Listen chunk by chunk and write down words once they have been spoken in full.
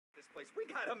place.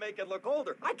 We gotta make it look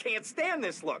older. I can't stand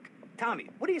this look. Tommy,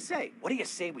 what do you say? What do you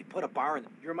say we put a bar in the...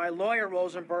 You're my lawyer,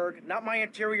 Rosenberg, not my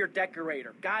interior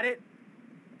decorator. Got it?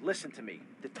 Listen to me.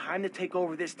 The time to take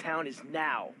over this town is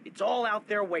now. It's all out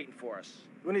there waiting for us.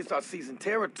 We need to start seizing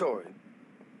territory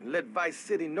and let Vice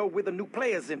City know we're the new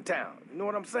players in town. You know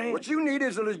what I'm saying? What you need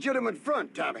is a legitimate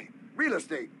front, Tommy. Real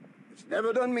estate. It's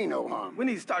never done me no harm. We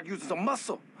need to start using some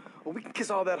muscle, or we can kiss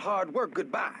all that hard work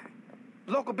goodbye.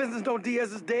 Local business know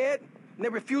Diaz is dead, and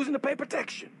they're refusing to pay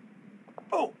protection.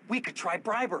 Oh, we could try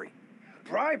bribery.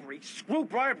 Bribery? Screw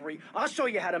bribery. I'll show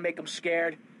you how to make them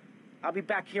scared. I'll be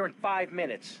back here in 5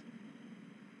 minutes.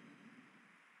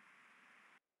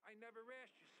 I never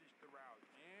asked your sister out,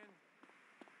 man.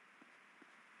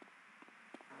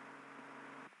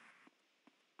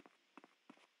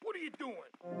 What are you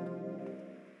doing?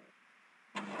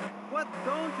 What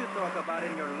don't you talk about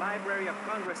in your Library of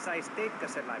Congress-sized tape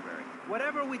cassette library?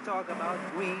 Whatever we talk about,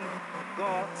 greed,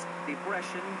 goths,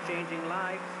 depression, changing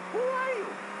lives. Who are you?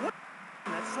 What?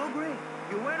 That's so great.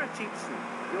 You wear a cheap suit.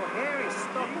 Your hair is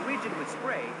stuck rigid with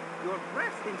spray. Your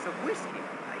breath stinks of whiskey.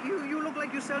 You look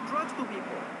like you sell drugs to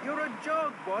people. You're a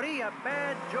joke, buddy, a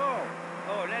bad joke.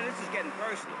 Oh, now this is getting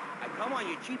personal. I come on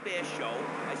your cheap-ass show,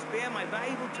 I spare my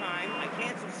valuable time, I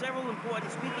cancel several important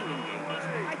speaking engagements.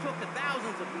 I talk to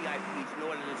thousands of VIPs in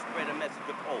order to spread a message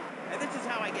of hope. And this is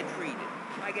how I get treated.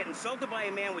 I get insulted by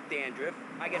a man with dandruff.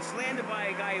 I get slandered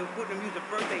by a guy who couldn't amuse a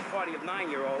birthday party of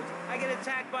 9-year-olds. I get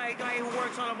attacked by a guy who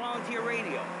works on a volunteer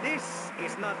radio. This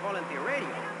is not volunteer radio.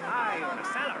 I earn a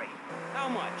salary. How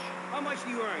much? How much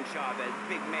do you earn, Chavez,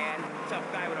 big man? Tough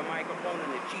guy with a microphone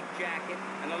and a cheap jacket,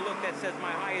 and a look that says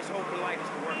my highest hope in life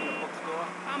is to work in a bookstore?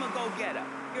 I'm a go-getter.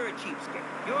 You're a cheapskate.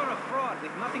 You're a fraud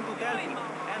with nothing to tell people,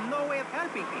 and no way of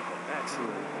helping people.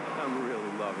 Excellent. I'm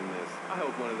really loving this. I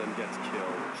hope one of them gets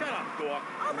killed. Shut up, dork.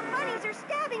 All the bunnies are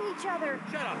stabbing each other.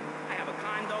 Shut up. I have a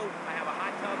condo, I have a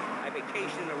hot tub, I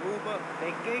vacation in Aruba.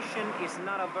 Vacation is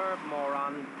not a verb,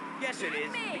 moron. Yes, it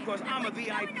is, because I'm a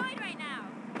VIP. I'm annoyed right now.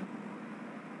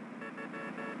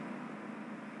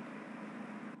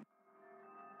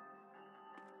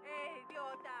 Hey,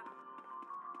 idiota.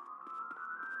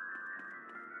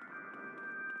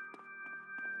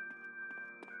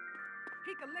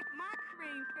 He can lick my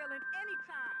cream filling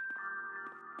anytime.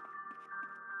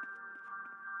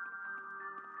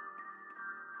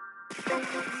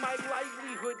 My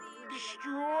livelihood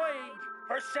destroyed.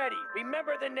 Hersetti,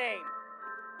 remember the name.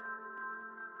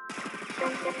 My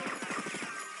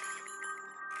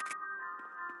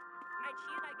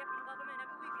cheat, I get from government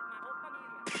every week with my whole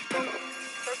familia.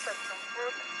 Perfect.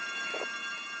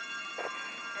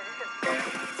 This is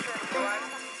 21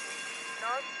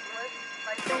 Northwest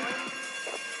Highway.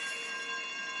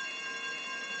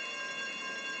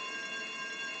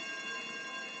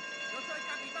 Yo soy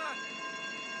capitán.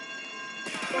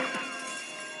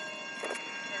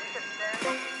 This is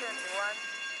 1021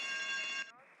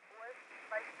 Northwest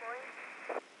 5 Point.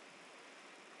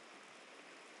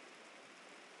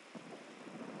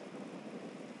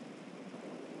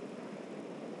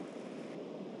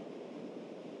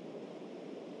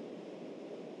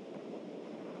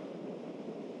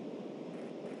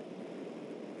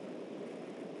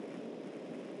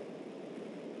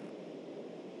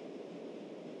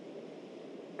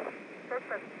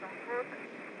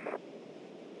 Perfect.